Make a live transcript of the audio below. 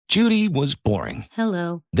Judy was boring.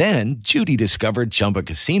 Hello. Then Judy discovered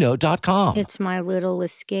ChumbaCasino.com. It's my little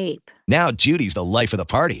escape. Now Judy's the life of the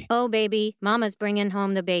party. Oh, baby, mama's bringing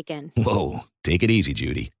home the bacon. Whoa, take it easy,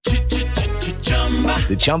 Judy.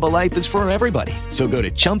 The Chumba life is for everybody. So go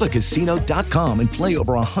to ChumbaCasino.com and play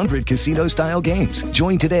over 100 casino-style games.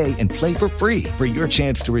 Join today and play for free for your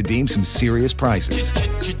chance to redeem some serious prizes.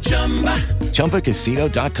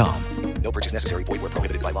 ChumbaCasino.com. No purchase necessary. Void where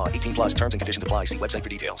prohibited by law. 18 plus terms and conditions apply. See website for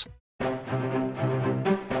details.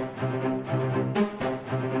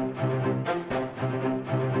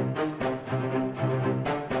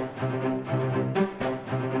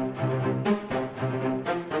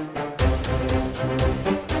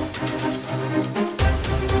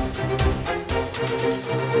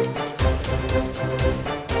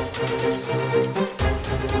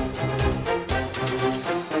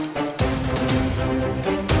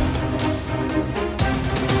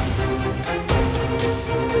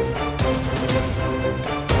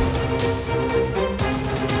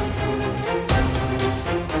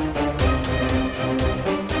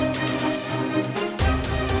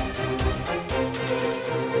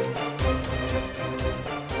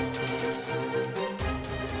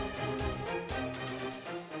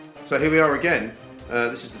 So here we are again.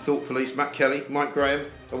 This is the Thought Police, Matt Kelly, Mike Graham.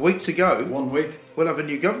 A week to go. 1 week. We'll have a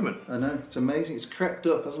new government. I know, it's amazing. It's crept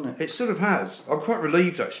up, hasn't it? It sort of has. I'm quite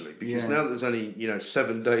relieved actually, because Yeah. now that there's only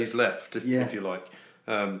 7 days left, if Yeah. you like,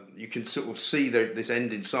 you can sort of see this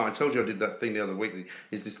end in sight. I told you I did that thing the other week.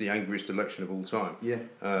 Is this the angriest election of all time? Yeah.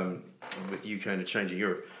 With UK and a change in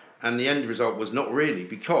Europe, and the end result was not really,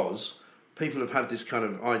 because people have had this kind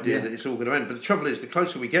of idea Yeah. that it's all going to end. But the trouble is, the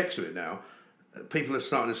closer we get to it now, people are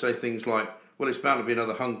starting to say things like, well, it's bound to be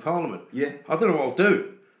another hung parliament. Yeah. I don't know what I'll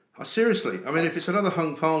do. Seriously, I mean, if it's another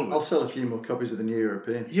hung parliament, I'll sell a few more copies of the New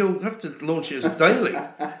European. you'll have to launch it as a daily,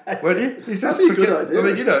 won't you? That'd be a good idea. I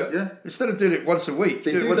mean, Yeah. instead of doing it once a week,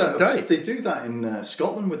 do it once a day. They do that in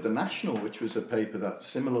Scotland with the National, which was a paper that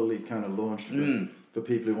similarly kind of launched for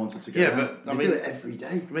people who wanted to go. Yeah, out. but they do it every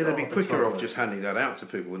day. I mean, they'd be quicker off just handing that out to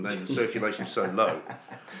people when the circulation's so low.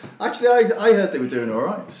 Actually, I heard they were doing all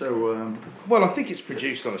right. So Well, I think it's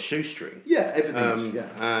produced on a shoestring. yeah, everything is. Yeah,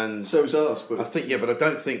 And so's ours. But I think, but I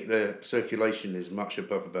don't think the circulation is much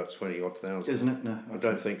above about 20-odd thousand. isn't it? No, I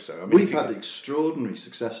don't think so. I mean, We've had extraudinary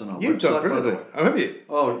success on our You've website, done by the brilliantly. way. Oh, have you?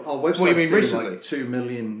 Oh, our website's What do you mean doing recently? like 2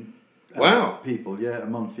 million Wow. people, a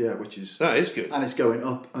month, which is... That is good. And it's going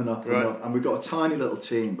up and up Right. and up. And we've got a tiny little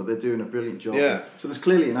team, but they're doing a brilliant job. Yeah. So there's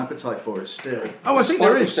clearly an appetite for it still. Oh, I think Despite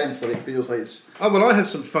there the is. sense that it feels like it's... Oh, well, I had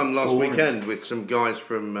some fun last Boring. weekend with some guys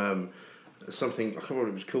from something, I can't remember what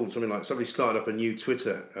it was called, something like, somebody started up a new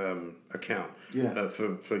Twitter account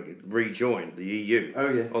for Rejoin, the EU,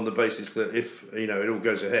 on the basis that if, it all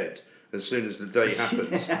goes ahead, as soon as the day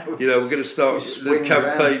happens, we're going to start the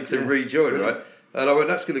campaign to rejoin, right? And I went,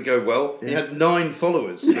 that's going to go well. He had 9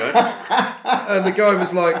 followers, and the guy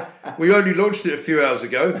was like, we only launched it a few hours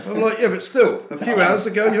ago. I'm like, yeah, but still, a few hours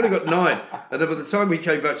ago, you only got 9. And then by the time he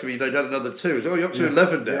came back to me, they'd had another 2. Was, you're up to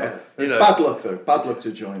 11 now. Bad luck, though. Bad luck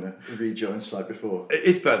to join a rejoin site before.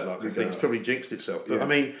 It's bad luck, I think. It's probably jinxed itself. But I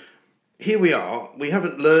mean, here we are. We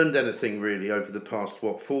haven't learned anything really over the past,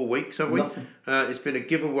 4 weeks, have we? Nothing. It's been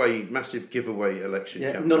a massive giveaway election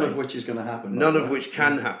campaign. None of which is going to happen. None of which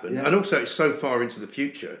can happen. Yeah. And also it's so far into the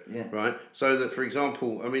future, Yeah. right? So that, for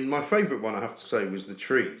example, I mean, my favourite one, I have to say, was the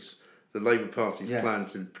trees. The Labour Party's plan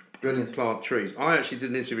to plant trees. I actually did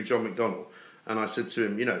an interview with John McDonnell, and I said to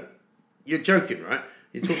him, you're joking, right?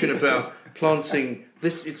 You're talking about planting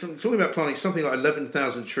this. It's talking about planting something like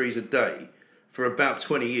 11,000 trees a day for about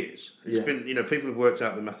 20 years. It's been, people have worked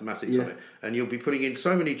out the mathematics of it, and you'll be putting in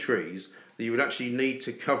so many trees that you would actually need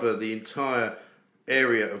to cover the entire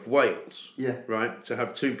area of Wales, right, to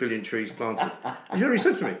have 2 billion trees planted. You know what he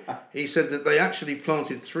said to me? He said that they actually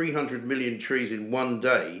planted 300 million trees in one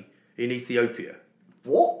day in Ethiopia.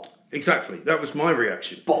 What? Exactly. That was my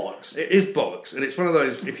reaction. Bollocks. It is bollocks. And it's one of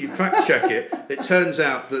those, if you fact check it, it turns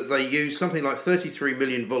out that they used something like 33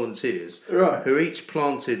 million volunteers who each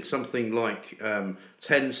planted something like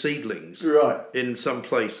 10 seedlings in some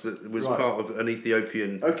place that was part of an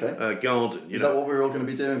Ethiopian garden. Is that what we're all going to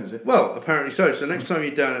be doing, is it? Well, apparently so. So next time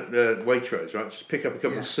you're down at Waitrose, right, just pick up a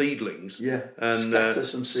couple of seedlings and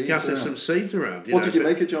scatter some seeds around. What did you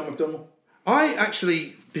make of John McDonnell? I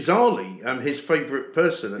actually, bizarrely, am his favourite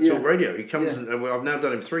person at Talk Radio. He comes and I've now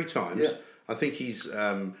done him 3 times. I think he's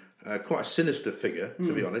quite a sinister figure,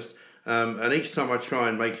 to be honest. And each time I try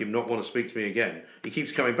and make him not want to speak to me again, he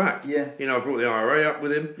keeps coming back. Yeah. You know, I brought the IRA up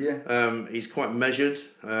with him. Yeah. He's quite measured.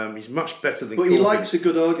 He's much better than. But Corbyn. He likes a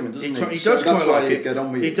good argument, doesn't he? He does quite like it. Get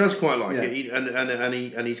on with he it. does quite like Yeah.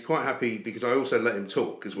 it. And he's quite happy because I also let him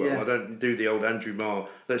talk as well. Yeah. I don't do the old Andrew Marr.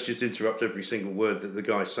 Let's just interrupt every single word that the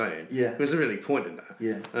guy's saying. Yeah. There's really point in that.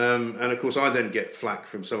 Yeah. And of course, I then get flack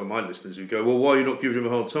from some of my listeners who go, "Well, why are you not giving him a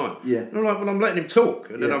hard time?" Yeah. And I'm like, "Well, I'm letting him talk,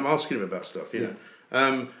 and then I'm asking him about stuff." You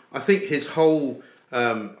know. I think his whole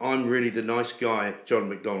 "I'm really the nice guy," John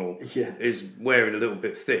McDonnell, is wearing a little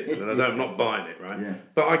bit thin, and I'm not buying it, right? Yeah.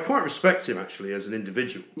 But I quite respect him actually as an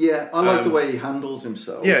individual. Yeah, I like the way he handles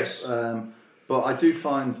himself. Yes. But I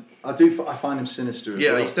find him sinister as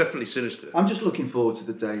well. Yeah, he's definitely sinister. I'm just looking forward to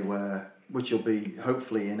the day which will be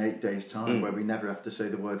hopefully in 8 days' time, where we never have to say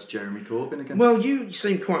the words Jeremy Corbyn again. Well, you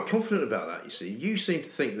seem quite confident about that, you see. You seem to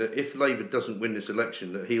think that if Labour doesn't win this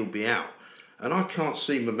election, that he'll be out. And I can't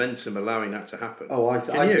see momentum allowing that to happen. Oh, I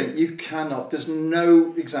think you cannot. There's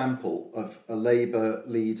no example of a Labour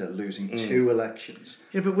leader losing 2 elections.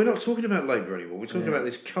 Yeah, but we're not talking about Labour anymore. We're talking about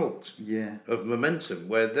this cult of momentum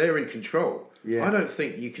where they're in control. Yeah. I don't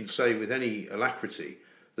think you can say with any alacrity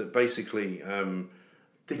that basically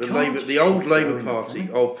the old Labour Party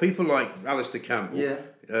of people like Alistair Campbell,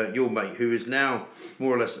 your mate, who is now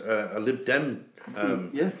more or less a Lib Dem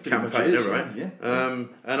campaigner, right?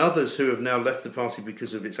 And others who have now left the party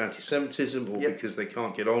because of its anti-Semitism or because they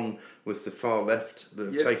can't get on with the far left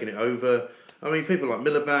that have taken it over. I mean, people like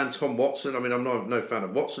Miliband, Tom Watson. I mean, I'm no fan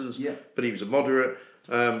of Watson's, but he was a moderate.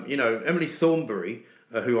 Emily Thornberry,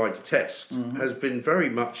 who I detest, has been very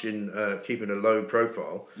much in keeping a low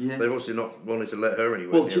profile. Yeah. They've obviously not wanted to let her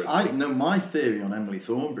anywhere. Well, my theory on Emily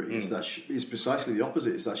Thornberry is that is precisely the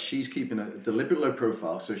opposite. Is that she's keeping a deliberate low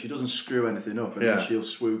profile, so she doesn't screw anything up, and then she'll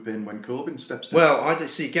swoop in when Corbyn steps down. Well, I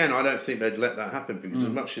don't think they'd let that happen because as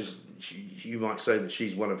much as you might say that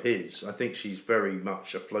she's one of his, I think she's very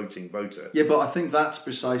much a floating voter. Yeah, but I think that's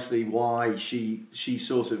precisely why she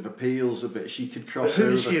sort of appeals a bit. She could cross over.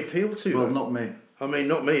 Who does she appeal to? Well, not me. I mean,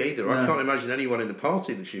 not me either. No. I can't imagine anyone in the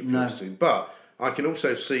party that she appeals to. But I can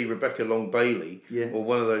also see Rebecca Long Bailey or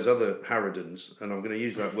one of those other Harridans, and I'm going to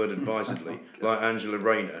use that word advisedly, like Angela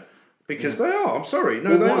Rayner, because they are. I'm sorry.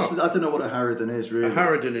 No, they are. I don't know what a Harridan is, really. A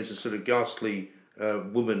Harridan is a sort of ghastly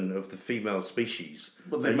woman of the female species.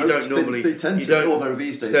 Well, they tend to, although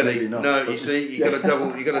these days maybe not. No, you see, you got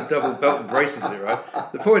a double belt and braces it,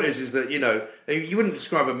 right? The point is that you wouldn't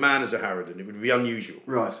describe a man as a Harridan. It would be unusual,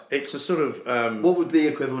 right? It's a sort of what would the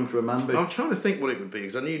equivalent for a man be? I'm trying to think what it would be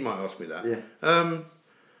because I knew you might ask me that. Yeah.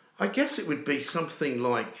 I guess it would be something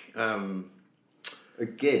like a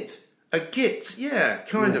git. A git, yeah,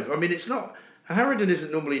 kind of. I mean, it's not. A Harridan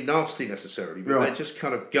isn't normally nasty necessarily, but they're just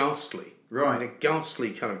kind of ghastly. Right. They're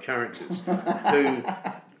ghastly kind of characters who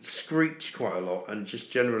screech quite a lot and just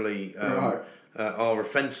generally are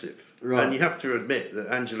offensive. Right. And you have to admit that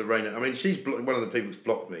Angela Rayner, I mean, she's one of the people who's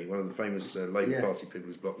blocked me, one of the famous Labour Party people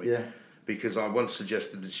who's blocked me, because I once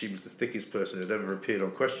suggested that she was the thickest person that ever appeared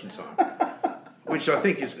on Question Time. Which I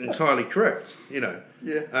think is entirely correct, Yeah.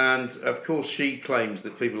 And of course, she claims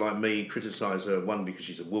that people like me criticise her, 1, because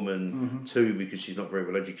she's a woman, 2, because she's not very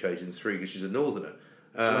well educated, and 3, because she's a northerner.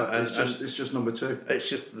 It's just number 2. It's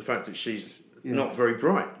just the fact that she's not very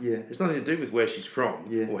bright. Yeah. It's nothing to do with where she's from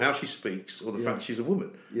or how she speaks or the fact she's a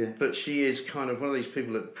woman. Yeah. But she is kind of one of these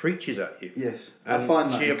people that preaches at you. Yes. And I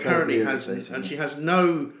find that she apparently has, irritating. and she has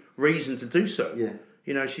no reason to do so.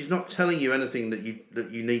 Yeah. She's not telling you anything that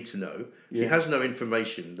you need to know. She has no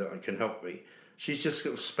information that can help me. She's just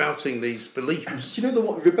sort of spouting these beliefs. Do you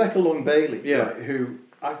know Rebecca Long Bailey? Yeah. Who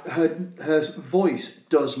her voice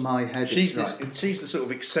does my head in. She's the sort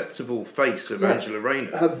of acceptable face of Angela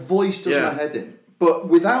Rayner. Her voice does my head in. But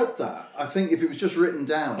without that, I think if it was just written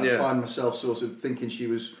down, I'd find myself sort of thinking she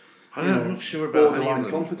was. I'm not sure about any of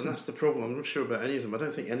them. Competent. And that's the problem. I'm not sure about any of them. I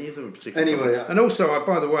don't think any of them are particularly. Anyway, and also,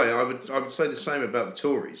 by the way, I would say the same about the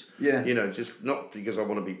Tories. Yeah. Just not because I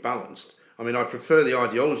want to be balanced. I mean, I prefer the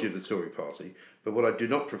ideology of the Tory party, but what I do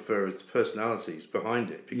not prefer is the personalities behind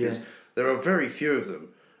it, because there are very few of them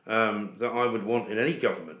that I would want in any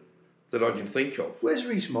government that I can think of. Where's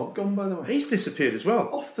Rees-Mogg gone, by the way? He's disappeared as well.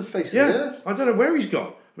 Off the face of the earth. I don't know where he's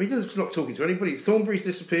gone. I mean, he's not talking to anybody. Thornberry's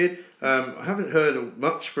disappeared. I haven't heard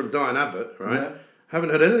much from Diane Abbott, right? Yeah. Haven't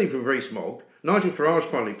heard anything from Rees-Mogg. Nigel Farage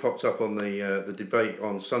finally popped up on the debate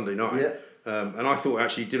on Sunday night. Yeah. And I thought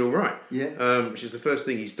actually he did all right. Yeah. Which is the first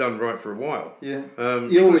thing he's done right for a while. Yeah.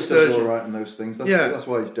 He always does all right in those things. That's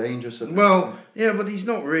why he's dangerous. Well, yeah, but he's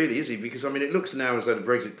not really, is he? Because, I mean, it looks now as though the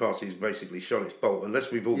Brexit Party has basically shot its bolt,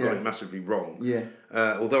 unless we've all got it massively wrong. Yeah.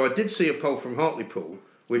 Although I did see a poll from Hartlepool,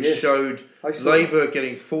 which showed Labour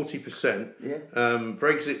getting 40%, Yeah.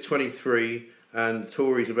 Brexit 23%, and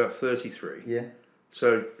Tories about 33%. Yeah.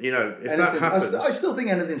 So, if that happens... I still think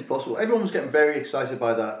anything's possible. Everyone was getting very excited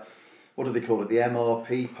by that, what do they call it, the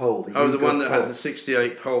MRP poll. The one that had the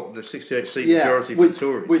 68 seat majority for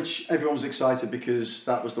Tories. Which everyone was excited because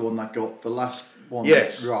that was the one that got the last one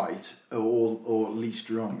right, or least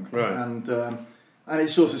wrong. Right. And it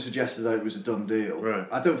sort of suggested that it was a done deal. Right.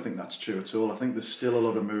 I don't think that's true at all. I think there's still a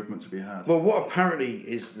lot of movement to be had. Well, what apparently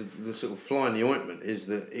is the sort of fly in the ointment is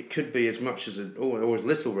that it could be as much as or as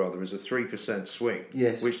little rather as a 3% swing.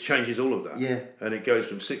 Yes. Which changes all of that. Yeah. And it goes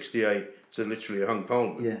from 68 to literally a hung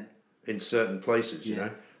parliament. Yeah. In certain places, you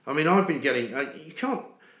know. I mean, I've been getting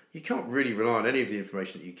you can't really rely on any of the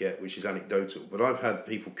information that you get, which is anecdotal. But I've had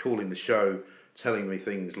people calling the show, telling me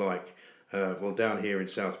things like, well, down here in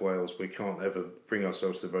South Wales, we can't ever bring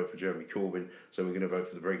ourselves to vote for Jeremy Corbyn, so we're going to vote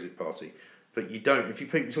for the Brexit Party. But you don't. If you're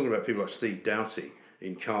talking about people like Steve Doughty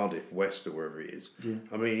in Cardiff West or wherever he is,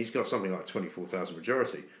 I mean, he's got something like 24,000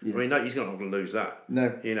 majority. I mean, no, he's not going to lose that. No.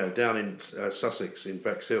 Down in Sussex, in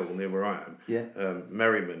Bexhill, near where I am,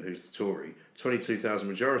 Merriman, who's the Tory, 22,000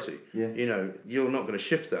 majority. Yeah. You're not going to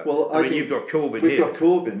shift that. Well, I mean, you've got Corbyn we've here. We've got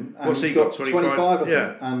Corbyn. And what's he got? 25, I think.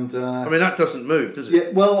 Yeah. And, I mean, that doesn't move, does it? Yeah,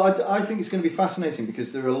 well, I think it's going to be fascinating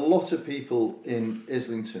because there are a lot of people in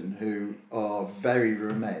Islington who are very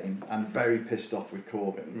Remain and very pissed off with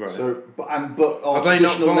Corbyn. Right. So, but are they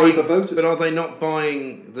not buying Labour voters? But are they not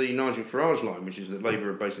buying the Nigel Farage line, which is that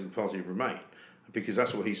Labour are basically the party of Remain? Because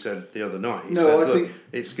that's what he said the other night. He said, I think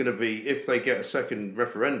it's going to be, if they get a second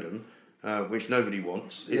referendum, which nobody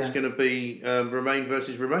wants, it's going to be Remain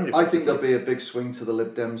versus Remain. I think there'll be a big swing to the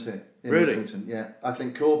Lib Dems here in Islington. Yeah, I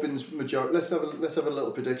think Corbyn's majority. Let's have a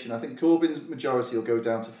little prediction. I think Corbyn's majority will go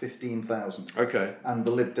down to 15,000. Okay, and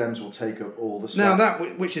the Lib Dems will take up all the slack. Now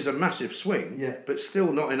which is a massive swing, but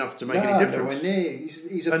still not enough to make any difference. Nowhere near.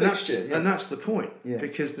 He's a fixture, and that's the point. Yeah.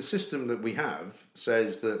 Because the system that we have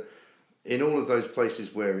says that in all of those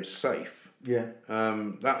places where it's safe,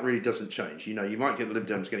 that really doesn't change. You might get the Lib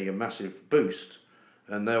Dems getting a massive boost,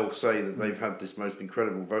 and they'll say that they've had this most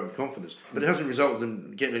incredible vote of confidence, but it hasn't resulted in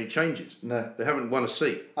them getting any changes. No, they haven't won a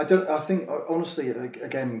seat. I think honestly,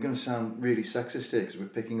 again, I'm going to sound really sexist here because we're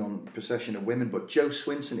picking on the procession of women, but Jo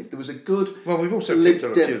Swinson, if there was a good, we've also picked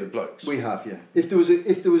on a few of the blokes. We have, yeah. If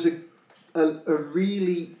there was a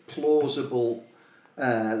really plausible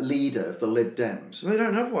leader of the Lib Dems. They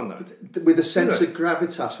don't have one though. With a sense of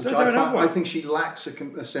gravitas, which I think she lacks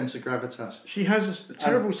a sense of gravitas. She has a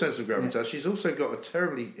terrible sense of gravitas. Yeah. She's also got a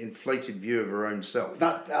terribly inflated view of her own self,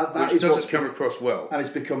 which doesn't come across well. And it's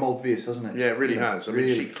become obvious, hasn't it? Yeah, it really has. I mean,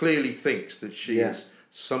 she clearly thinks that she is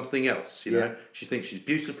something else, She thinks she's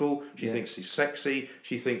beautiful, she thinks she's sexy,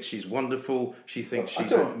 she thinks she's wonderful, she thinks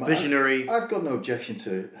she's visionary. I've got no objection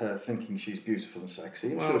to her thinking she's beautiful and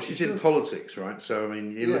sexy. Well, she's in politics, right? So, I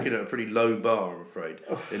mean, you're looking at a pretty low bar, I'm afraid,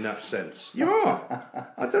 in that sense. You are.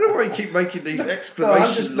 I don't know why you keep making these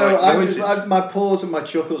exclamations noises. My pause and my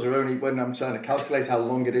chuckles are only when I'm trying to calculate how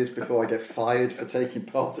long it is before I get fired for taking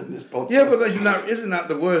part in this podcast. Yeah, but isn't that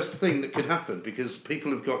the worst thing that could happen? Because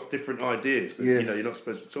people have got different ideas that you're not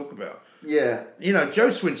supposed to talk about. Yeah. Jo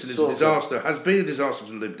Swinson is a disaster, has been a disaster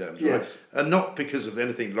to the Lib Dems, right? And not because of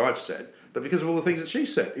anything I've said, but because of all the things that she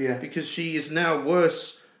said. Yeah. Because she is now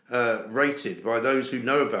worse rated by those who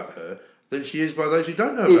know about her than she is by those who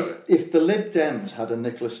don't know about her. If the Lib Dems had a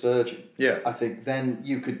Nicola Sturgeon, I think then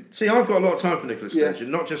you could... See, I've got a lot of time for Nicola Sturgeon,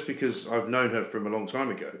 not just because I've known her from a long time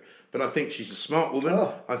ago, but I think she's a smart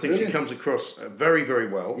woman. I think she comes across very, very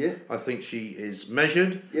well. Yeah. I think she is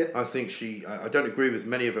measured. Yeah. I think I don't agree with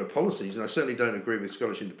many of her policies, and I certainly don't agree with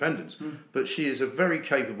Scottish independence, but she is a very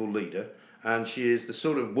capable leader, and she is the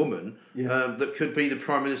sort of woman that could be the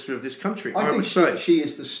Prime Minister of this country. I would say she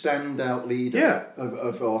is the standout leader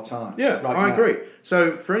of our time. Yeah, I agree.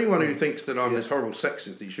 So for anyone who thinks that I'm this horrible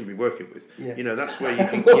sexist that you shouldn't be working with, that's where you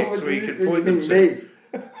can point them to.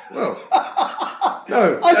 Well...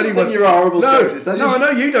 No, I don't think you're a horrible sexist. I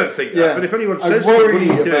know you don't think that, but if anyone says I worry what are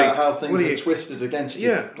you doing? About how things are twisted against you.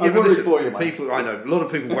 Yeah, I worry for you, mate. People, I know, a lot of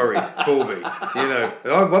people worry for me, and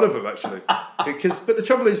I'm one of them actually. But the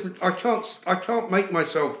trouble is that I can't make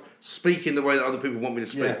myself speak in the way that other people want me to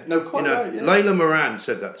speak. Yeah. No, quite right. Yeah. Layla Moran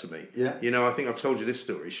said that to me. Yeah. I think I've told you this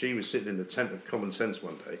story. She was sitting in the tent of Common Sense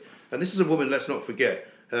one day, and this is a woman, let's not forget,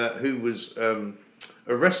 who was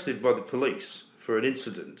arrested by the police for an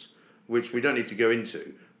incident which we don't need to go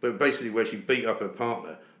into, but basically where she beat up her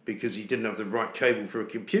partner because he didn't have the right cable for a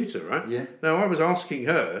computer, right? Yeah. Now, I was asking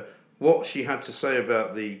her, what she had to say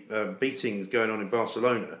about the beatings going on in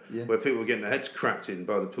Barcelona, where people were getting their heads cracked in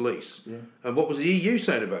by the police, and what was the EU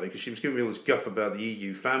saying about it? Because she was giving me all this guff about the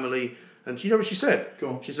EU family, and do you know what she said? Go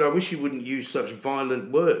on. She said, "I wish you wouldn't use such violent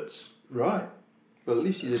words." Right. But at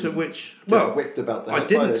least you didn't. To which, whipped about the I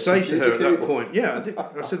didn't say to her at that point. Yeah,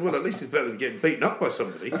 I said, "Well, at least it's better than getting beaten up by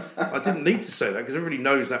somebody." I didn't need to say that because everybody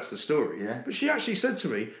knows that's the story. Yeah. But she actually said to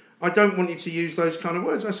me, "I don't want you to use those kind of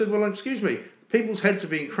words." I said, "Well, excuse me, people's heads are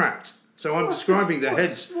being cracked, so I'm describing their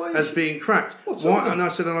heads as being cracked." Why? And I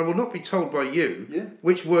said, "And I will not be told by you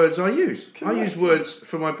which words I use. Correct. I use words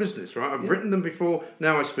for my business, right? I've written them before.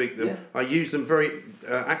 Now I speak them. I use them very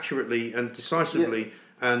accurately and decisively,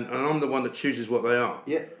 and I'm the one that chooses what they are."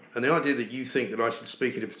 Yeah. And the idea that you think that I should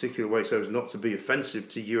speak in a particular way so as not to be offensive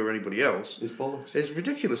to you or anybody else is bollocks. It's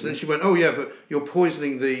ridiculous. And then she went, "Oh yeah, but you're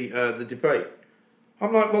poisoning the debate."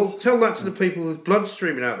 I'm like, well, tell that to the people with blood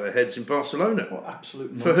streaming out their heads in Barcelona,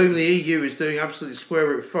 for whom the EU is doing absolutely square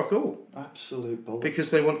root fuck all. Absolute bollocks. Because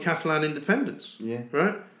they want Catalan independence. Yeah.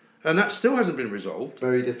 Right? And that still hasn't been resolved.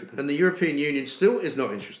 Very difficult. And the European Union still is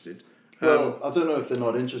not interested. Well, I don't know if they're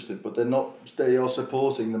not interested, but they are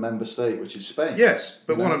supporting the member state, which is Spain. Yes,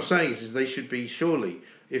 but what I'm saying is they should be, surely,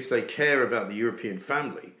 if they care about the European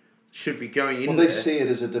family, should be going in there. Well, they see it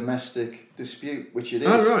as a domestic dispute, which it is.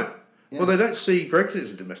 Oh, right. Yeah. Well, they don't see Brexit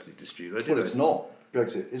as a domestic dispute, though, do they? It's not.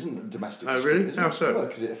 Brexit isn't a domestic dispute. Oh, really? How so? Well,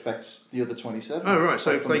 because it affects the other 27. Oh, right.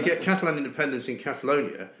 So if they get Catalan independence in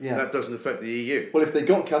Catalonia, that doesn't affect the EU. Well, if they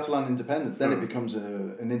got Catalan independence, then it becomes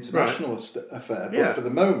an international affair. But for the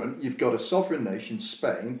moment, you've got a sovereign nation,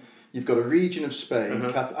 Spain. You've got a region of Spain.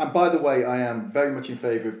 And by the way, I am very much in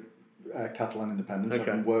favour of Catalan independence. Okay.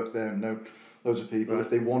 I can work there and know loads of people. Right. If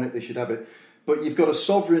they want it, they should have it. But you've got a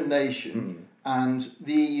sovereign nation, and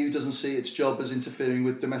the EU doesn't see its job as interfering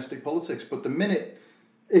with domestic politics. But the minute...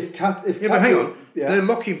 But hang on. They're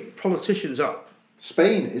locking politicians up.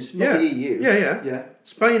 Spain is, not the EU. Yeah.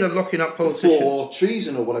 Spain are locking up politicians. For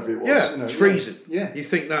treason or whatever it was. Yeah, treason. Yeah. You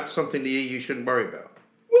think that's something the EU shouldn't worry about?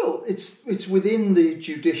 Well, it's within the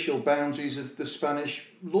judicial boundaries of the Spanish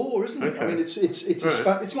law, isn't it? Okay. I mean,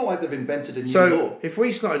 it's not like they've invented a new law. So, if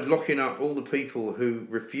we started locking up all the people who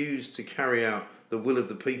refuse to carry out the will of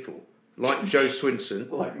the people, like Joe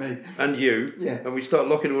Swinson, like me, and you, and we start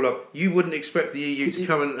locking it all up, you wouldn't expect the EU to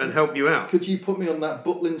come and help you out. Could you put me on that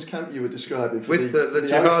Butlins camp you were describing? With the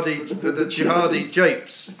jihadi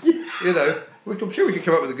japes. You know, I'm sure we could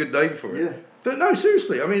come up with a good name for it. Yeah. But no,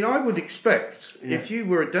 seriously, I mean, I would expect, if you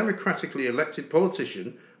were a democratically elected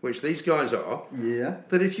politician, which these guys are,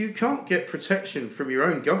 that if you can't get protection from your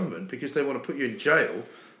own government because they want to put you in jail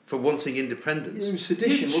for wanting independence, it was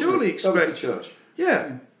sedition, you'd surely expect... That was the church.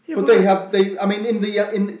 Yeah, but look,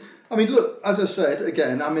 as I said,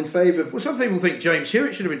 again, I'm in favour of... Well, some people think James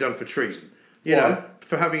Hewitt should have been done for treason. You know,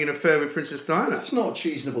 for having an affair with Princess Diana. That's not a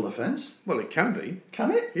treasonable offence. Well, it can be.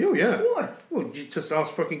 Can it? Oh, yeah. Why? Well, you just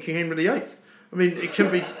ask fucking King Henry VIII. I mean, it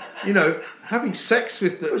can be, you know, having sex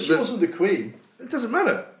with the... But she wasn't the Queen. It doesn't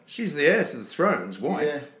matter. She's the heir to the throne's wife.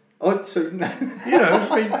 Yeah. Oh, so... you know,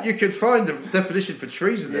 I mean, you could find a definition for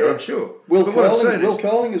treason there, I'm sure. Will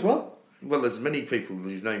Carling as well? Well, there's many people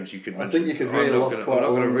whose names you could mention. I think you could reel off quite a lot.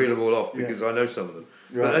 I'm not going to reel them all off because I know some of them.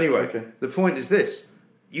 Right. But anyway, the point is this.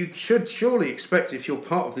 You should surely expect, if you're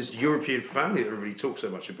part of this European family that everybody talks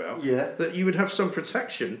so much about, that you would have some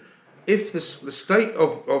protection if the state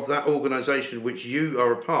of that organisation which you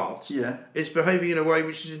are a part is behaving in a way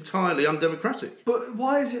which is entirely undemocratic. But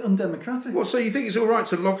why is it undemocratic? Well, so you think it's all right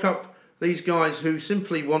to lock up these guys who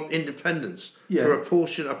simply want independence for a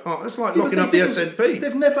portion apart? That's like locking up the SNP.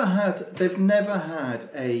 They've never had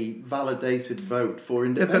a validated vote for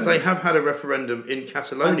independence. Yeah, but they have had a referendum in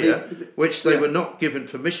Catalonia, which they were not given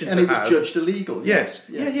permission to have. And it was judged illegal. Yes.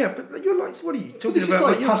 Yeah. But you're like, what are you talking about? This is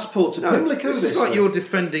like passport to Pimlico. This is like you're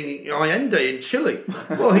defending Allende in Chile.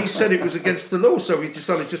 Well, he said it was against the law, so we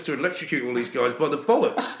decided just to electrocute all these guys by the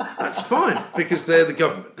bollocks. That's fine, because they're the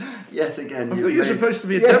government. Yet again, I thought you were supposed to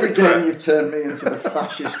be a Democrat. Yet again, you've turned me into the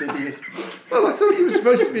fascist idiot. Well, I thought you were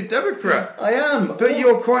supposed to be a Democrat. I am. But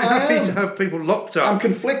you're quite happy to have people locked up. I'm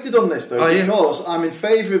conflicted on this, though, because I'm in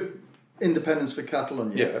favour of independence for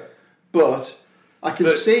Catalonia. Yeah. But I can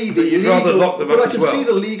see the you'd rather lock them up I can see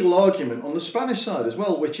the legal argument on the Spanish side as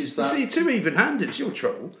well, which is that... You see, too even-handed is your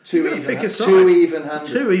trouble. Too even-handed.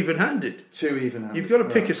 Too even-handed. You've got to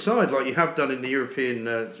pick a side like you have done in the European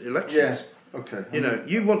elections. Yeah. Okay. You know,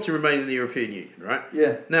 you want to remain in the European Union, right?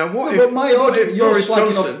 Yeah. Now, what if Boris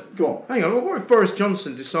Johnson... Go on. Hang on. What if Boris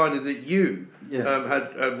Johnson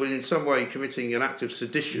were in some way committing an act of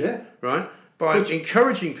sedition, right? By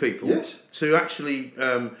encouraging people to actually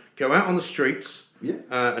go out on the streets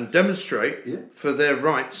and demonstrate for their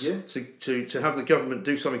rights to have the government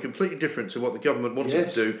do something completely different to what the government wanted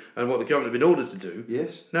to do and what the government had been ordered to do.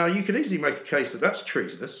 Yes. Now, you can easily make a case that that's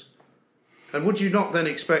treasonous. And would you not then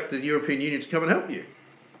expect the European Union to come and help you?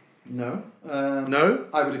 No. No?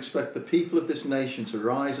 I would expect the people of this nation to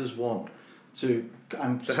rise as one, to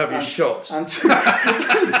have you shot. And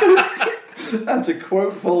to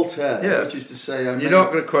quote Voltaire, which is to say... You're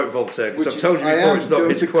not going to quote Voltaire, because I've told you before it's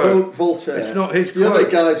not his quote. Voltaire. It's not his quote. The other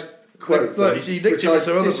guy's quote, which I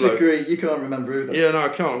disagree. You can't remember either. Yeah, no, I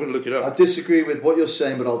can't. I'm going to look it up. I disagree with what you're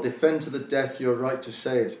saying, but I'll defend to the death your right to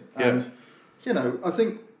say it. And, I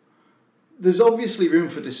think there's obviously room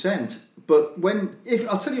for dissent, but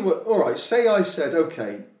I'll tell you what, all right, say I said,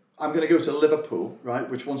 okay, I'm going to go to Liverpool, right,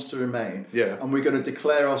 which wants to remain, and we're going to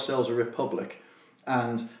declare ourselves a republic,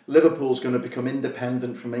 and Liverpool's going to become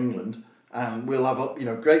independent from England, and we'll have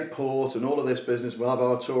a great port and all of this business. We'll have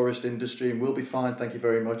our tourist industry, and we'll be fine. Thank you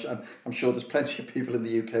very much. And I'm sure there's plenty of people in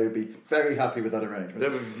the UK who'd be very happy with that arrangement.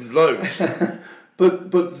 There were loads.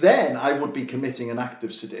 But then I would be committing an act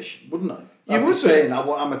of sedition, wouldn't I? You would be saying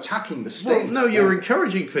I'm attacking the state. Well, no, you're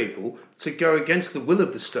encouraging people to go against the will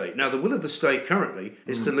of the state. Now, the will of the state currently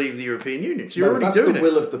is to leave the European Union. So you're already doing it. That's the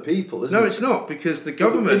will of the people, isn't it? No, it's not, because the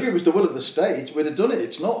government... If it was the will of the state, we'd have done it.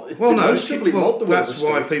 It's not. It's demonstrably not the will of the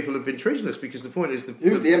state. That's why people have been treasonous, because the point is... The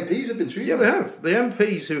MPs have been treasonous? Yeah, they have. The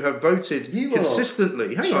MPs who have voted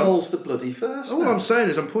consistently... Charles the bloody first. All I'm saying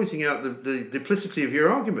is I'm pointing out the duplicity of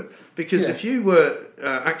your argument. Because if you were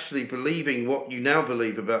actually believing what you now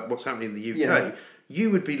believe about what's happening in the UK...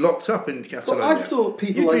 You would be locked up in Catalonia. But I thought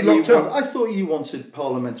people like you... I thought you wanted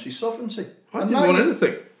parliamentary sovereignty. I didn't want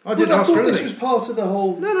anything. I didn't ask for anything. This was part of the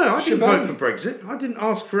whole... No, I didn't vote for Brexit. I didn't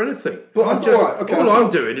ask for anything. But all I'm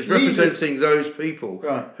doing is representing those people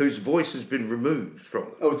whose voice has been removed from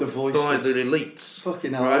them. Oh, the voiceless. By the elites.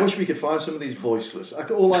 Fucking hell, I wish we could find some of these voiceless.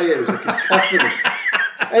 All I hear is a cacophony.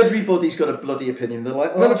 Everybody's got a bloody opinion. They're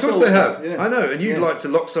like, well, of course they have. Yeah. I know, and you'd like to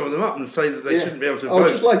lock some of them up and say that they shouldn't be able to vote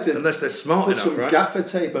just like to unless they're smart enough, right? Put some gaffer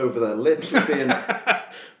tape over their lips and being...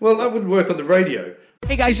 Well, that wouldn't work on the radio.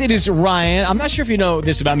 Hey guys, it is Ryan. I'm not sure if you know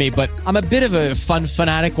this about me, but I'm a bit of a fun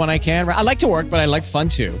fanatic when I can. I like to work, but I like fun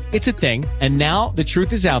too. It's a thing. And now the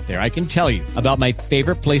truth is out there. I can tell you about my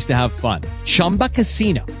favorite place to have fun. Chumba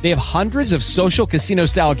Casino. They have hundreds of social casino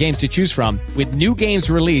style games to choose from with new games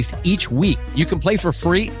released each week. You can play for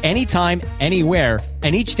free anytime, anywhere.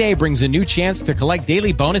 And each day brings a new chance to collect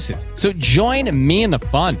daily bonuses. So join me in the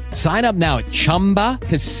fun. Sign up now at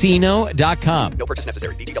ChumbaCasino.com. No purchase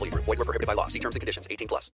necessary. VGW. Void where prohibited by law. See terms and conditions.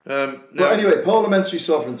 18+. But anyway, parliamentary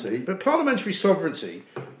sovereignty. But parliamentary sovereignty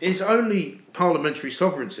is only parliamentary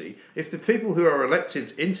sovereignty if the people who are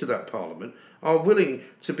elected into that parliament are willing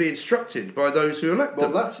to be instructed by those who elect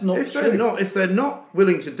them. Well, that's not true. If they're not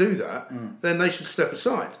willing to do that, then they should step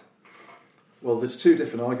aside. Well, there's two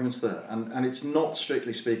different arguments there, and it's not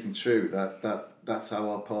strictly speaking true that that's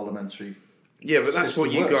how our parliamentary... Yeah, but that's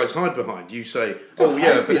what you guys hide behind. You say, but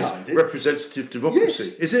it's representative democracy.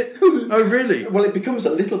 Yes. Is it? Oh, really? Well, it becomes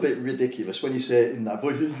a little bit ridiculous when you say it in that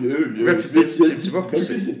voice. Representative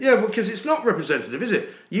democracy. Yeah, well, because it's not representative, is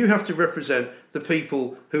it? You have to represent the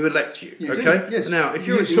people who elect you. You okay? Do, yes. Now, if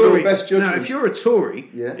you're a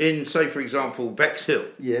Tory, in, say, for example, Bexhill,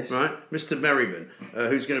 right? Mr. Merriman,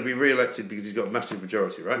 who's going to be re-elected because he's got a massive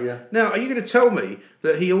majority, right? Yeah. Now, are you going to tell me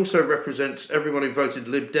that he also represents everyone who voted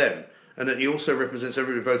Lib Dem? And that he also represents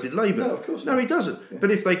everyone who voted Labour. No, of course not. No, he doesn't. Yeah.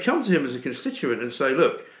 But if they come to him as a constituent and say,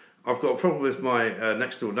 look, I've got a problem with my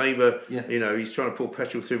next door neighbour, he's trying to pour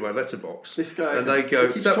petrol through my letterbox. This guy... And they go,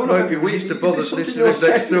 that bloke who used to bother to live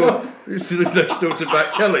next door to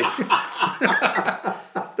Bat Kelly.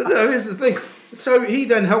 But no, here's the thing. So he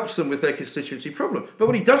then helps them with their constituency problem. But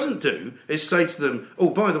what he doesn't do is say to them, oh,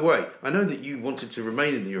 by the way, I know that you wanted to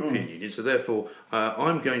remain in the European Union, so therefore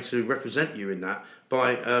I'm going to represent you in that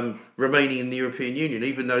by remaining in the European Union,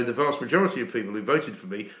 even though the vast majority of people who voted for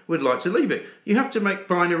me would like to leave it. You have to make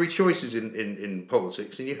binary choices in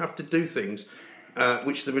politics, and you have to do things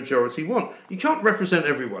which the majority want. You can't represent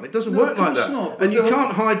everyone. It doesn't work like that. Not. And you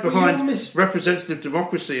can't hide behind representative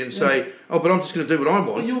democracy and say, oh, but I'm just going to do what I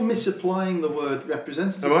want. But you're misapplying the word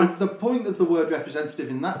representative. Am I? The point of the word representative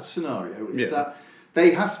in that scenario is that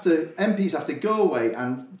MPs have to go away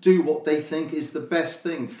and do what they think is the best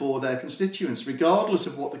thing for their constituents, regardless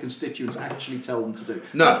of what the constituents actually tell them to do.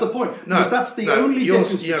 No, that's the point. Because that's the only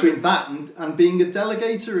difference between that and being a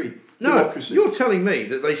delegatory democracy. You're telling me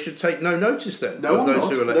that they should take no notice then of those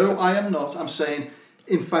who elect them. No, I am not. I'm saying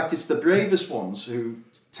In fact, it's the bravest ones who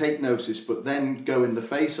take notice, but then go in the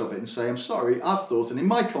face of it and say, I'm sorry, I've thought, and in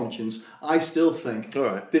my conscience, I still think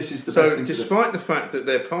this is the best thing to do. So despite the fact that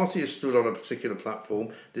their party has stood on a particular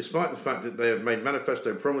platform, despite the fact that they have made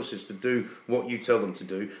manifesto promises to do what you tell them to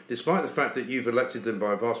do, despite the fact that you've elected them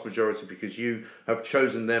by a vast majority because you have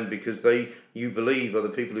chosen them because you believe are the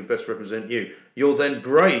people who best represent you, you're then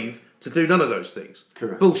brave to do none of those things.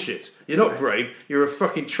 Correct. Bullshit. You're not brave, you're a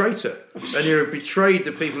fucking traitor. And you've betrayed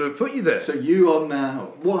the people who have put you there. So you are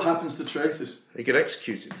now... What happens to traitors? They get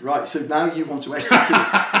executed. Right, so now you want to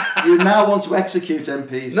execute... you now want to execute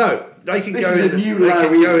MPs. No, they can this go is in... a new law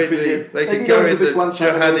They can go in the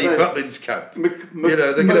Jihadi Butlins camp.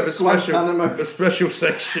 They can have a special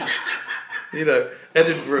section.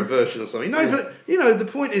 Edinburgh version or something. No, but, the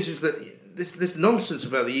point is that... This nonsense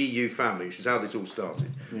about the EU family, which is how this all started,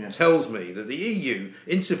 tells me that the EU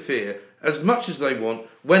interfere as much as they want,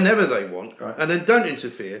 whenever they want, and then don't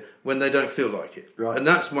interfere when they don't feel like it. Right. And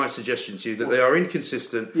that's my suggestion to you, that they are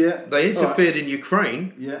inconsistent. Yeah. They interfered in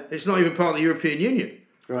Ukraine. Yeah. It's not even part of the European Union.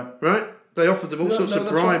 Right? They offered them all sorts of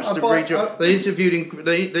bribes to rejoin.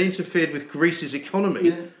 They interfered with Greece's economy.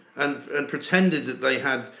 Yeah. And pretended that they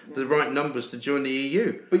had the right numbers to join the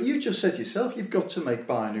EU. But you just said yourself, you've got to make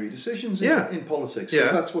binary decisions in politics.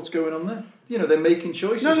 So that's what's going on there. They're making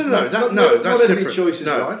choices. No, that's not different. Every choice is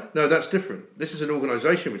right. No, that's different. This is an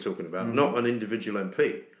organisation we're talking about, not an individual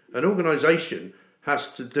MP. An organisation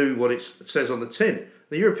has to do what it says on the tin.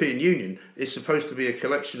 The European Union is supposed to be a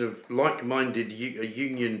collection of like-minded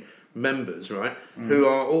union members, right, who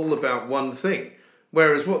are all about one thing.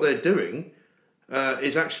 Whereas what they're doing...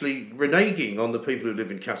 is actually reneging on the people who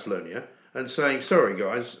live in Catalonia and saying, sorry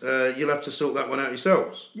guys, you'll have to sort that one out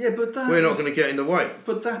yourselves. Yeah, but we're not going to get in the way.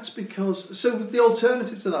 But that's because... So the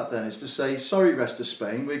alternative to that then is to say, sorry rest of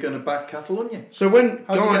Spain, we're going to back Catalonia. So when...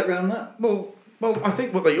 How do you get around that? Well, I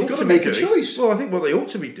think what they ought to make a choice. Well, I think what they ought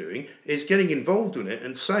to be doing is getting involved in it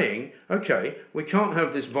and saying, okay, we can't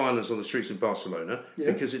have this violence on the streets of Barcelona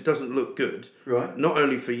because it doesn't look good. Right. Not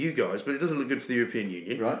only for you guys, but it doesn't look good for the European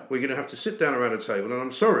Union. Right. We're going to have to sit down around a table, and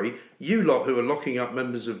I'm sorry, you lot who are locking up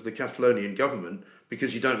members of the Catalonian government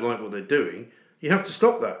because you don't like what they're doing, you have to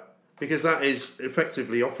stop that, because that is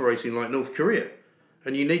effectively operating like North Korea,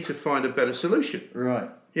 and you need to find a better solution. Right.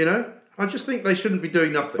 I just think they shouldn't be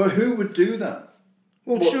doing nothing. But who would do that?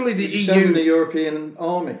 Well, surely the EU... Sending the European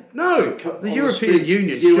army? No, the European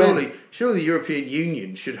Union. Surely the European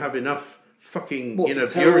Union should have enough fucking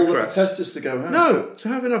bureaucrats. Tell all the protesters to go home? No, to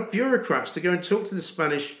have enough bureaucrats to go and talk to the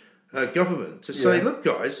Spanish government to say, look,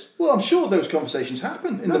 guys. Well, I'm sure those conversations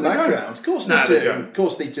happen in the background. Of course they do. Of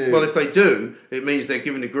course they do. Well, if they do, it means they're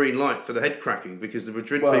giving a green light for the head cracking because the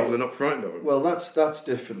Madrid people are not frightened of it. Well, that's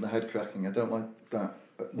different. The head cracking. I don't like that.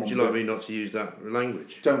 Would you like me not to use that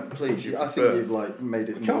language? Don't, please. I think you've made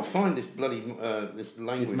it. I can't find this bloody this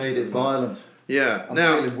language. You've made it violent. Yeah. I'm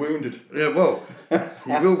feeling wounded. Yeah. Well,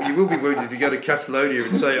 you will be wounded if you go to Catalonia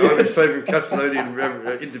and say I'm in favour of Catalonian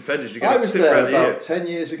independence. I was there about 10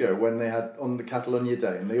 years ago when they had on the Catalonia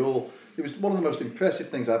Day, and it was one of the most impressive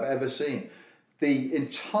things I've ever seen. The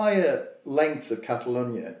entire length of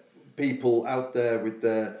Catalonia, people out there with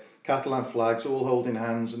their Catalan flags, all holding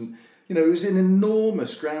hands, and it was an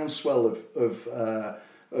enormous groundswell of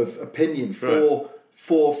opinion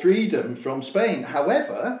for freedom from Spain.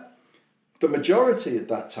 However, the majority at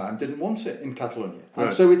that time didn't want it in Catalonia,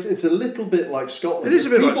 and so it's a little bit like Scotland. It is a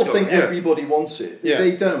bit like People Scotland. think everybody wants it. Yeah.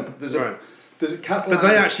 They don't. There's a Catalan. But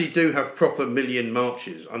they actually do have proper million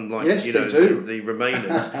marches, unlike the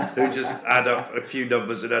Remainers who just add up a few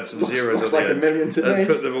numbers and add some zeros on the end and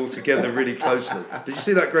put them all together really closely. Did you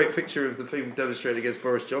see that great picture of the people demonstrating against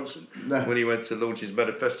Boris Johnson when he went to launch his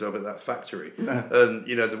manifesto up at that factory? No. And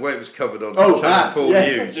the way it was covered on Channel 4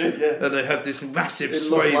 News, and they had this massive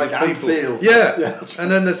swathe of people.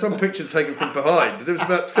 And then there's some pictures taken from behind, and there was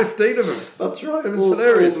about 15 of them. That's right. It was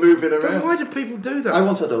hilarious. All moving around. But why do people do that? I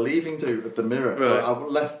once had a leaving do at the Mirror. Right. I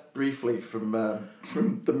left briefly from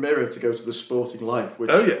the Mirror to go to the Sporting Life, which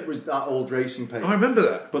was that old racing paper. I remember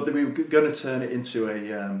that. But we were going to turn it into a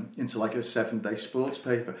 7-day sports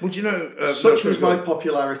paper. Well, such was my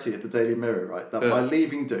popularity at the Daily Mirror, right? That my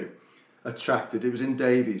leaving do attracted. It was in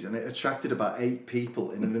Davies, and it attracted about 8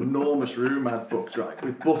 people in an enormous room I'd booked, right,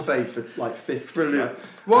 with buffet for like 50. Brilliant. Right?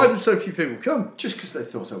 Why did so few people come? Just because they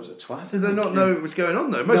thought I was a twat. Did they not know it was going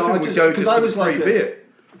on though? Most people would go because I was free beer.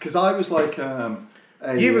 Because I was like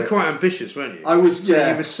you were quite ambitious, weren't you? I was. So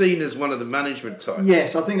you were seen as one of the management types.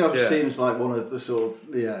 Yes, I think I was seen as like one of the sort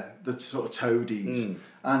of toadies,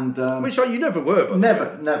 and which you never were.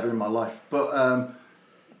 Never in my life. But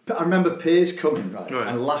I remember Piers coming, right,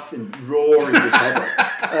 and laughing, roaring his head off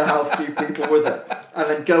at how few people were there. And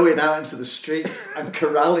then going out into the street and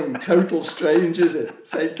corralling total strangers in,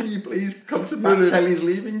 saying, can you please come to Matt Kelly's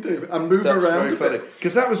leaving do and move around very funny.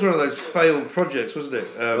 Because that was one of those failed projects, wasn't it?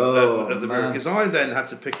 At the Mirror. Because I then had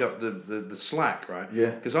to pick up the slack, right?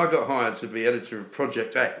 Yeah. Because I got hired to be editor of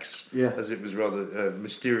Project X, yeah, as it was rather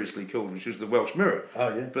mysteriously called, which was the Welsh Mirror.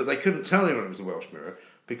 Oh, yeah. But they couldn't tell anyone it was the Welsh Mirror,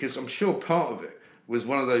 because I'm sure part of it was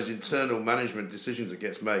one of those internal management decisions that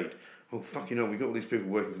gets made. Oh, fucking hell, we've got all these people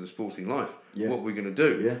working for the Sporting Life. Yeah. What are we going to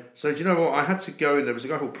do? Yeah. So do you know what? I had to go in. There was a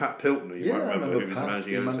guy called Pat Piltner, you might remember, who was Pat,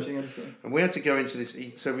 the managing editor. And we had to go into this.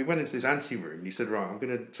 So we went into this ante-room. He said, right, I'm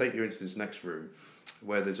going to take you into this next room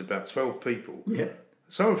where there's about 12 people. Yeah.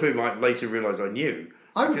 Some of whom I later realised I knew.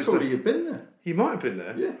 I would thought you'd been there. You might have been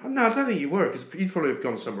there. Yeah. No, I don't think you were, because you'd probably have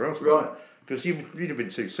gone somewhere else. Right. Because you'd have been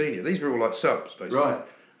too senior. These were all like subs, basically. Right.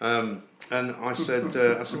 And I said,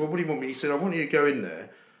 well, what do you want me? He said, I want you to go in there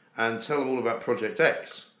and tell them all about Project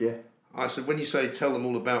X. Yeah. I said, when you say tell them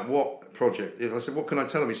all about what project? I said, what can I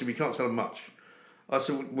tell them? He said, we can't tell them much. I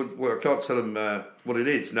said, well, I can't tell them what it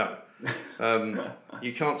is. No.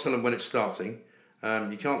 You can't tell them when it's starting.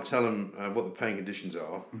 You can't tell them what the paying conditions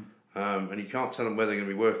are. And you can't tell them where they're going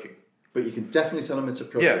to be working. But you can definitely tell them it's a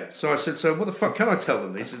project. Yeah, so I said, so what the fuck can I tell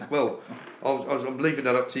them? He said, well, I'm leaving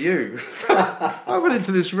that up to you. So I went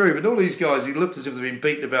into this room, and all these guys, who looked as if they'd been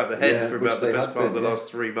beaten about the head for about the best part of the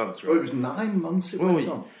last 3 months. Right? Well, it was 9 months it went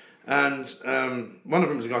on. And one of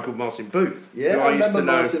them was a guy called Martin Booth. Yeah, who I used to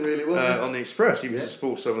know Martin really well. on the Express. He was a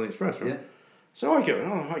sports sub on the Express, right? Yeah. So I go,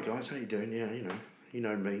 oh, hi guys, how you doing? Yeah, you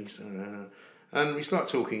know me. So, and we start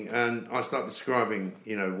talking, and I start describing,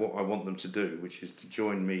 what I want them to do, which is to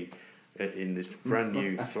join me in this brand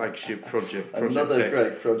new flagship project Another X,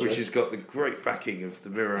 great project, which has got the great backing of the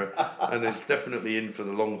Mirror, and is definitely in for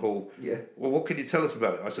the long haul. Yeah. Well, what can you tell us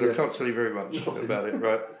about it? I said, I can't tell you very much about it,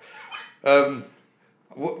 right?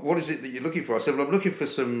 What is it that you're looking for? I said, well, I'm looking for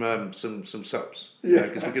some subs,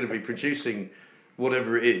 because we're going to be producing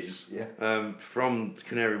whatever it is from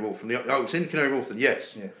Canary Wharf. It's in Canary Wharf then?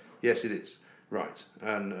 Yes. Yeah. Yes, it is. Right.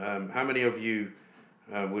 And how many of you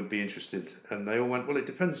would be interested? And they all went, well, it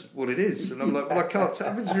depends what it is. And I'm like, well, I can't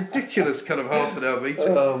tell. It's ridiculous kind of half an hour meeting.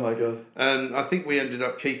 Oh, my God. And I think we ended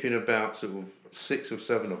up keeping about sort of 6 or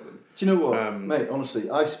 7 of them. Do you know what, mate, honestly,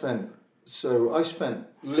 I spent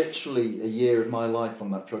literally a year of my life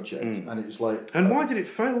on that project, and it was like... And why did it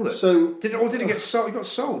fail then? So... Did it get sold? It got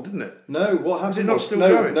sold, didn't it? No, what happened was... Is it not still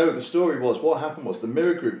going? No, the story was, what happened was the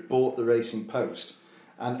Mirror Group bought the Racing Post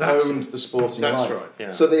and owned the Sporting Life. That's right,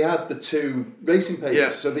 yeah. So they had the 2 racing papers.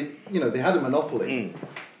 Yeah. So they had a monopoly.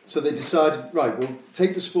 So they decided, right, we'll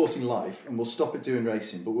take the Sporting Life and we'll stop it doing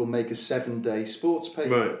racing, but we'll make a 7-day sports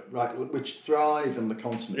paper, right, which thrive on the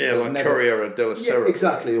continent. Yeah, like Corriere della Sera. Yeah,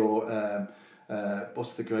 exactly, or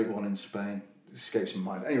what's the great one in Spain? It escapes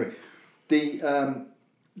my mind. Anyway,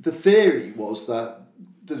 the theory was that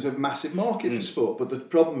there's a massive market for sport, but the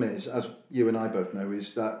problem is, as you and I both know,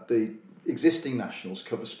 is that the existing nationals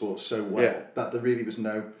cover sports so well that there really was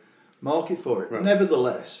no market for it. Right.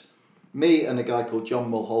 Nevertheless, me and a guy called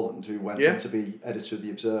John Mulholland, who went on to be editor of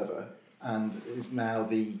The Observer and is now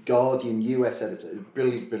the Guardian US editor,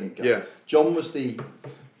 brilliant guy. Yeah. John was the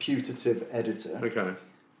putative editor. Okay.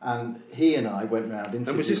 And he and I went round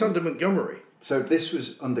into... And was this under Montgomery? So this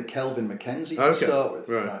was under Kelvin Mackenzie to start with.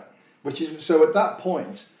 Right. Which is... So at that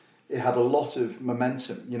point, it had a lot of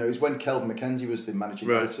momentum. It was when Kelvin Mackenzie was the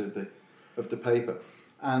managing editor of the paper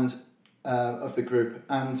and of the group.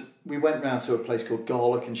 And we went round to a place called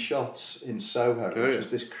Garlic and Shots in Soho, which was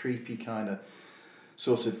this creepy kind of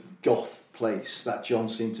sort of goth place that John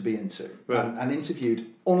seemed to be into. Right. And interviewed,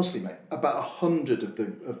 honestly, mate, about 100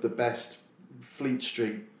 of the best Fleet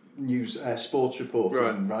Street news sports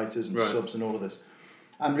reporters and writers and subs and all of this,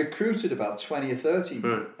 and recruited about 20 or 30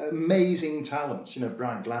 amazing talents.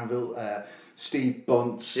 Brian Glanville, Steve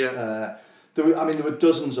Bunce. There were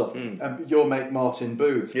dozens of them. Your mate Martin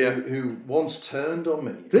Booth, who once turned on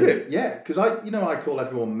me. Did he? Yeah, because I call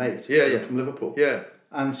everyone mate. I'm from Liverpool. Yeah,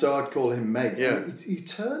 and so I'd call him mate. Yeah, and he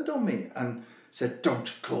turned on me and said,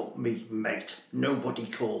 "Don't call me mate. Nobody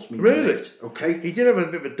calls me mate." Okay. He did have a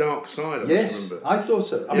bit of a dark side. I remember. I thought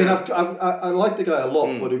so. I mean, I like the guy a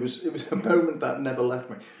lot, but it was a moment that never left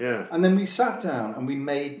me. Yeah. And then we sat down and we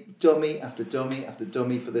made dummy after dummy after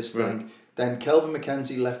dummy for this thing. Then Kelvin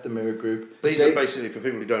Mackenzie left the Mirror Group. These are basically, for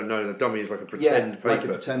people who don't know, the dummy is like a pretend paper. like a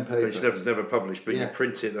pretend paper. Which was never published, but you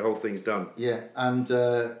print it, the whole thing's done. Yeah, and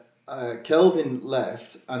Kelvin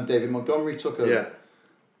left and David Montgomery took over. Yeah.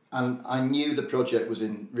 And I knew the project was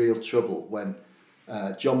in real trouble when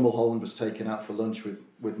John Mulholland was taken out for lunch with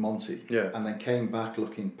with Monty, and then came back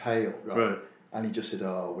looking pale, right? And he just said,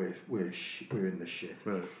 "Oh, we're in the shit."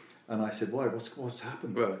 Right. And I said, "Why? What's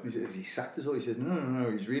happened?" Right. He said, "Has he sacked us all?" He said, "No.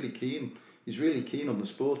 He's really keen. He's really keen on the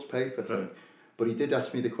sports paper thing." Right. But he did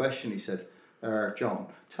ask me the question. He said, "John,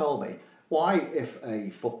 tell me, why, if a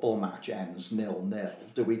football match ends 0-0,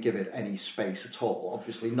 do we give it any space at all?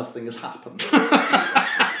 Obviously, nothing has happened."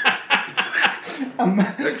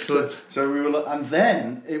 Excellent. So we were, and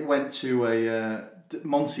then it went to a.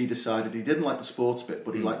 Monty decided he didn't like the sports bit,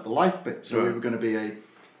 but he liked the life bit. So we were going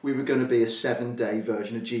to be a 7-day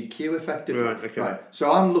version of GQ, effectively. Right. Okay. Right. So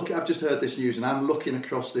I've just heard this news, and I'm looking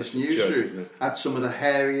across this newsroom at some of the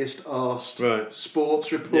hairiest arsed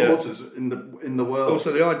sports reporters in the world.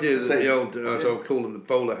 Also, the idea that the old, as I'll call them, the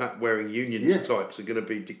bowler hat wearing unions types are going to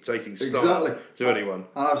be dictating style to anyone.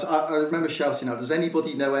 And I remember shouting out, "Does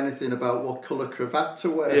anybody know anything about what colour cravat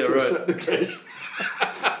to wear to a certain occasion?"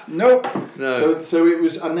 Nope. No. So it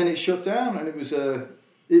was, and then it shut down, and it was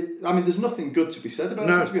there's nothing good to be said about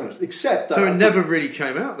it, to be honest, except that. So it never really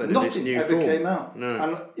came out then. Nothing in its new ever form. Came out.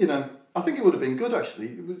 No. And I think it would have been good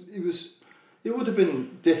actually. It would have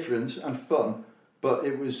been different and fun, but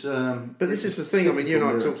it was. But this is the thing. I mean, you and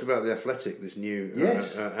I talked about the Athletic, this new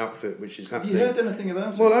outfit which is happening. Have you heard anything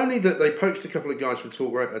about it? Well, only that they poached a couple of guys from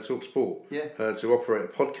Talk Sport to operate a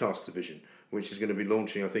podcast division, which is going to be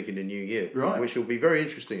launching, I think, in the new year. Right. Which will be very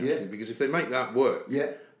interesting, actually, because if they make that work,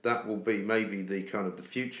 that will be maybe the kind of the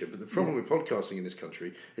future. But the problem with podcasting in this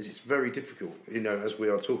country is it's very difficult, as we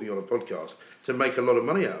are talking on a podcast, to make a lot of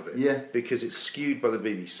money out of it. Yeah. Because it's skewed by the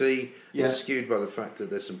BBC. Yeah. It's skewed by the fact that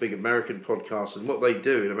there's some big American podcasts, and what they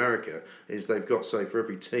do in America is they've got, say, for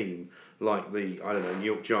every team, like the, New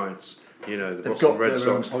York Giants, the Boston Red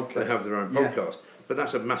Sox, they have their own podcast. But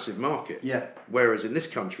that's a massive market. Yeah. Whereas in this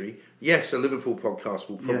country, yes, a Liverpool podcast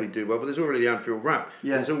will probably do well, but there's already the Anfield Wrap.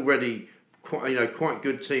 Yeah. There's already quite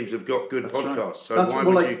good teams have got good podcasts. Right. So why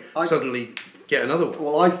would you suddenly get another one?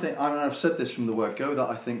 Well, I've said this from the word go, that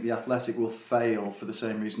I think the Athletic will fail for the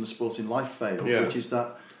same reason the Sporting Life failed, which is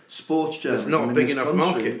that sports journalism not a big enough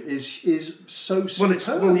market is so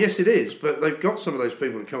superb. Well, yes, it is, but they've got some of those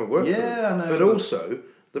people to come and work for them. I know. But also,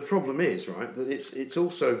 the problem is, right, that it's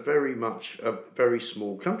also very much a very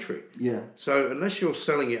small country. Yeah. So unless you're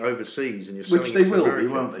selling it overseas and you're selling it to America, which they will be,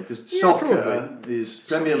 won't they? Because soccer is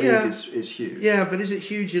Premier League is huge. Yeah, but is it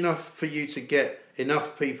huge enough for you to get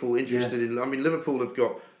enough people interested in? I mean, Liverpool have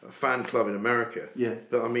got a fan club in America. Yeah.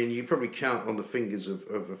 But I mean, you probably count on the fingers of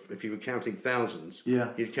if you were counting thousands. Yeah.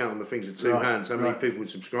 You'd count on the fingers of two hands how many people would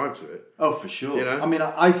subscribe to it. Oh, for sure. I mean,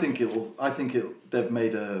 I think they've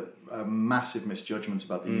made a massive misjudgment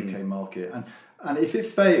about the UK market, and if it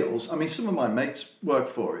fails, I mean, some of my mates work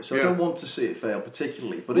for it, so I don't want to see it fail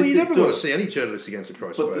particularly. But you never want to see any journalist against a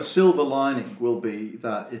price fail. But the silver lining will be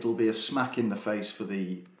that it'll be a smack in the face for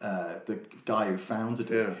the guy who founded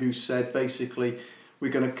it, who said basically, we're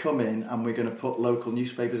going to come in and we're going to put local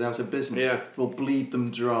newspapers out of business. Yeah. We'll bleed them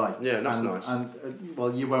dry. Yeah, that's nice. And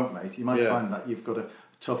well, you won't, mate. You might find that you've got a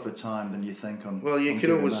tougher time than you think on. Well, you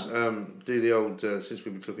can always do the old. Since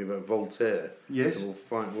we were talking about Voltaire, yes,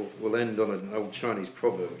 we'll end on an old Chinese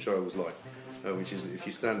proverb which I always like, which is that if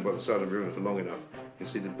you stand by the side of a river for long enough, you'll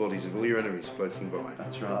see the bodies of all your enemies floating by.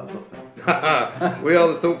 That's right. I love that. We are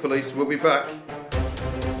the Thought Police. We'll be back.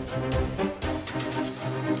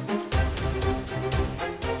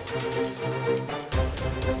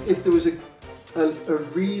 If there was a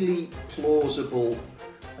really plausible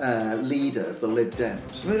leader of the Lib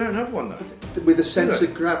Dems. They don't have one though. With a sense of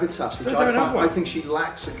gravitas, which I think she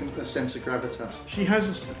lacks a sense of gravitas. She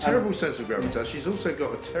has a terrible sense of gravitas. She's also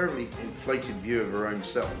got a terribly inflated view of her own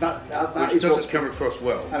self, which doesn't come across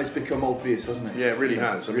well. And it's become obvious, hasn't it? Yeah, it really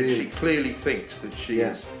has. I mean, she clearly thinks that she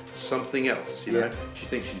is something else, She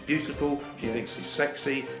thinks she's beautiful, she thinks she's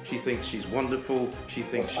sexy, she thinks she's wonderful, she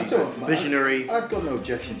thinks she's visionary. I've got no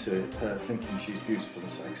objection to her thinking she's beautiful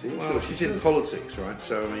and sexy. Well, she's in politics, right?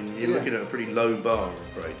 So, I mean, you're looking at a pretty low bar, I'm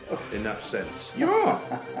afraid, in that sense. You are!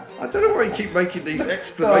 I don't know why you keep making these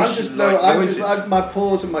exclamations noises. My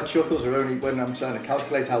pause and my chuckles are only when I'm trying to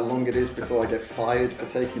calculate how long it is before I get fired for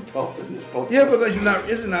taking part in this podcast. Yeah, but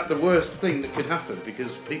isn't that the worst thing that could happen?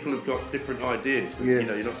 Because people have got different ideas that,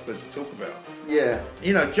 you're not supposed to talk about. Yeah.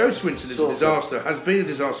 Joe Swinson is a disaster, has been a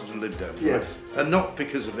disaster to Lib Dems, right? And not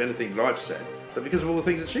because of anything I've said, but because of all the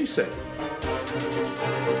things that she said.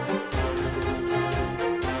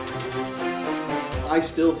 I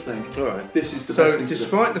still think this is the best thing to do.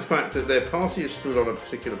 Despite the fact that their party has stood on a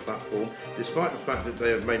particular platform, despite the fact that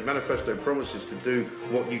they have made manifesto promises to do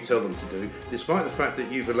what you tell them to do, despite the fact that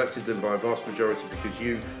you've elected them by a vast majority because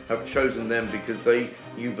you have chosen them because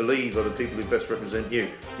you believe are the people who best represent you,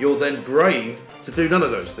 you're then brave to do none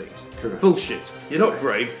of those things. Correct. Bullshit. You're not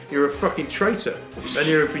brave, you're a fucking traitor. And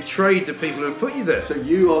you've betrayed the people who put you there. So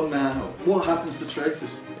you are now... What happens to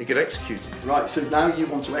traitors? They get executed. Right, so now you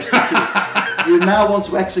want to execute... you now want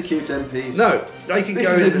to execute MPs. No, they can this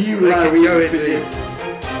go is in... a new Larry for you.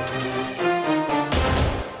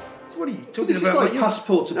 What are you talking this about? This is like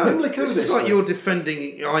passport to Pimlico. This is like you're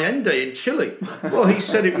defending Allende in Chile. Well, he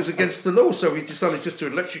said it was against the law, so he decided just to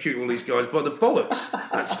electrocute all these guys by the bollocks.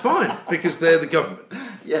 That's fine, because they're the government.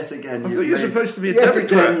 Yet again, I thought you were supposed to be a Democrat.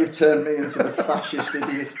 Yet again, you've turned me into the fascist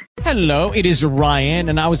idiot. Hello, it is Ryan,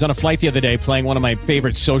 and I was on a flight the other day playing one of my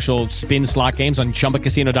favorite social spin slot games on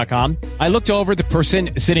ChumbaCasino.com. I looked over at the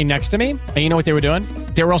person sitting next to me, and you know what they were doing?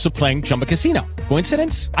 They were also playing Chumba Casino.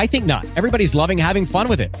 Coincidence? I think not. Everybody's loving having fun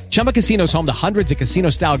with it. Chumba Casino is home to hundreds of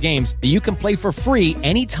casino-style games that you can play for free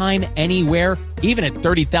anytime, anywhere, even at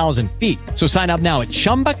 30,000 feet. So sign up now at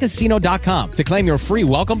ChumbaCasino.com to claim your free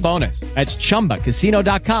welcome bonus. That's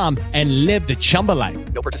ChumbaCasino.com and live the Chumba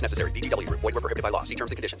life. No purchase necessary. VGW. Void where prohibited by law. See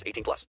terms and conditions. 18+.